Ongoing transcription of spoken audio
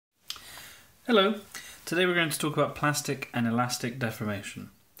Hello, today we're going to talk about plastic and elastic deformation.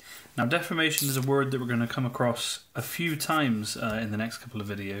 Now deformation is a word that we're going to come across a few times in the next couple of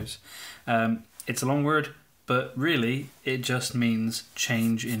videos. It's a long word, but really it just means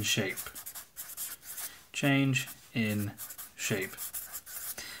change in shape. Change in shape.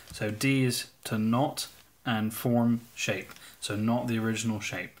 So D is to not and form shape, so not the original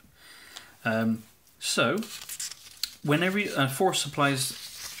shape. So whenever a force applies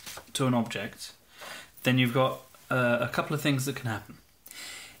to an object, then you've got a couple of things that can happen.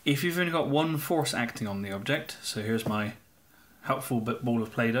 If you've only got one force acting on the object, so here's my helpful ball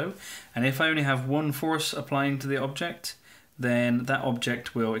of Play-Doh, and if I only have one force applying to the object, then that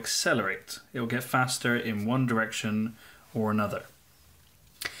object will accelerate. It will get faster in one direction or another.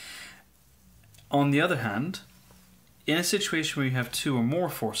 On the other hand, in a situation where you have two or more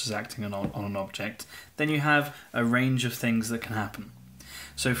forces acting on an object, then you have a range of things that can happen.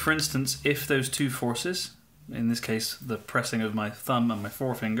 So for instance, if those two forces, in this case the pressing of my thumb and my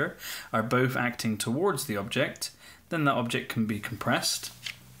forefinger, are both acting towards the object, then that object can be compressed,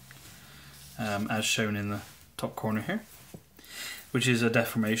 as shown in the top corner here, which is a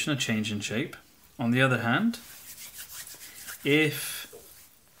deformation, a change in shape. On the other hand, if,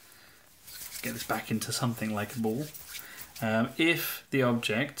 let's get this back into something like a ball, if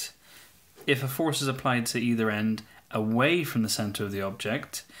a force is applied to either end away from the center of the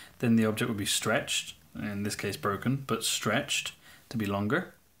object, then the object would be stretched, in this case broken, but stretched to be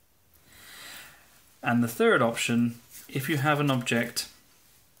longer. And the third option, if you have an object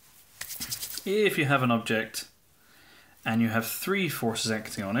and you have three forces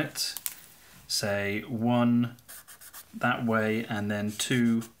acting on it, say one that way and then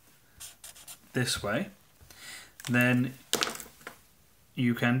two this way, then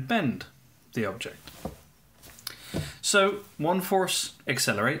you can bend the object. So one force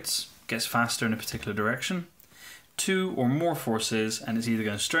accelerates, gets faster in a particular direction, two or more forces, and it's either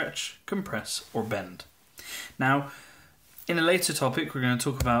going to stretch, compress, or bend. Now, in a later topic, we're going to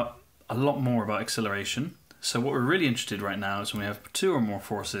talk about a lot more about acceleration. So what we're really interested in right now is when we have two or more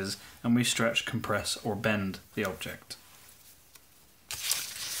forces and we stretch, compress, or bend the object.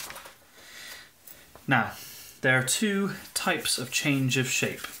 Now, there are two types of change of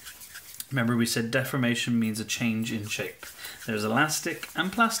shape. Remember, we said deformation means a change in shape. There's elastic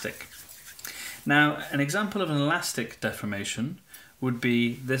and plastic. Now, an example of an elastic deformation would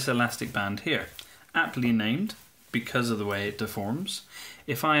be this elastic band here, aptly named because of the way it deforms.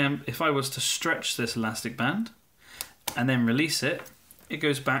 If I was to stretch this elastic band and then release it, it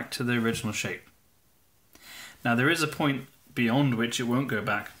goes back to the original shape. Now, there is a point beyond which it won't go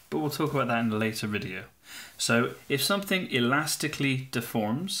back, but we'll talk about that in a later video. So if something elastically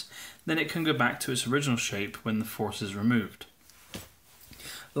deforms, then it can go back to its original shape when the force is removed.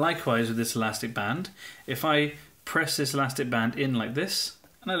 Likewise with this elastic band, if I press this elastic band in like this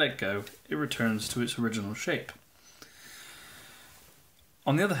and I let go, it returns to its original shape.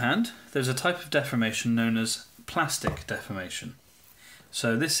 On the other hand, there's a type of deformation known as plastic deformation.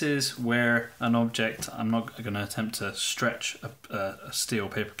 So this is where an object, I'm not going to attempt to stretch a steel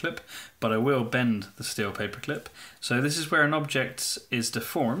paperclip, but I will bend the steel paperclip. So this is where an object is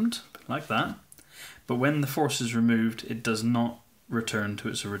deformed, like that, but when the force is removed, it does not return to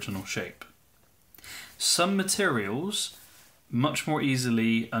its original shape. Some materials much more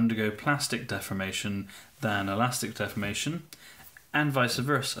easily undergo plastic deformation than elastic deformation, and vice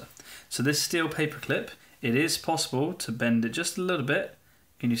versa. So this steel paperclip, it is possible to bend it just a little bit.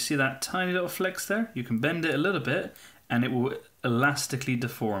 Can you see that tiny little flex there? You can bend it a little bit and it will elastically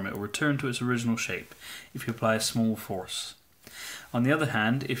deform. It will return to its original shape if you apply a small force. On the other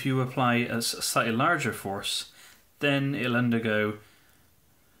hand, if you apply a slightly larger force, then it'll undergo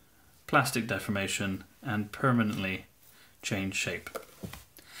plastic deformation and permanently change shape.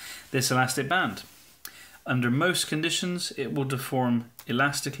 This elastic band, under most conditions, it will deform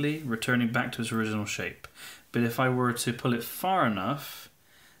elastically, returning back to its original shape. But if I were to pull it far enough,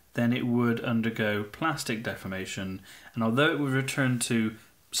 then it would undergo plastic deformation, and although it would return to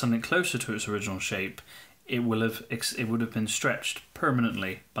something closer to its original shape, it would have been stretched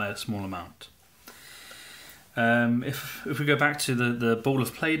permanently by a small amount. If we go back to the ball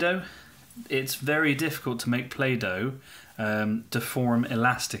of Play-Doh, it's very difficult to make Play-Doh deform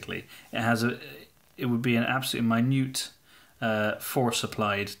elastically. It would be an absolutely minute force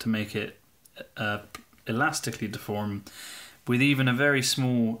applied to make it elastically deform. With even a very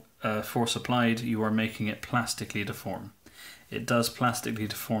small force applied, you are making it plastically deform. It does plastically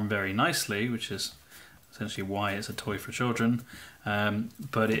deform very nicely, which is essentially why it's a toy for children,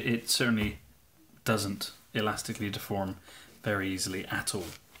 but it certainly doesn't elastically deform very easily at all.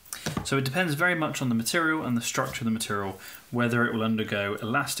 So it depends very much on the material and the structure of the material, whether it will undergo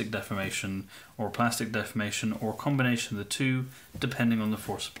elastic deformation or plastic deformation or a combination of the two, depending on the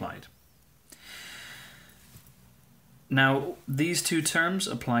force applied. Now, these two terms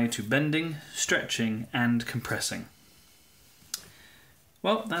apply to bending, stretching, and compressing.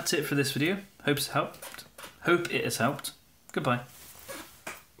 Well, that's it for this video. Hope it has helped. Goodbye.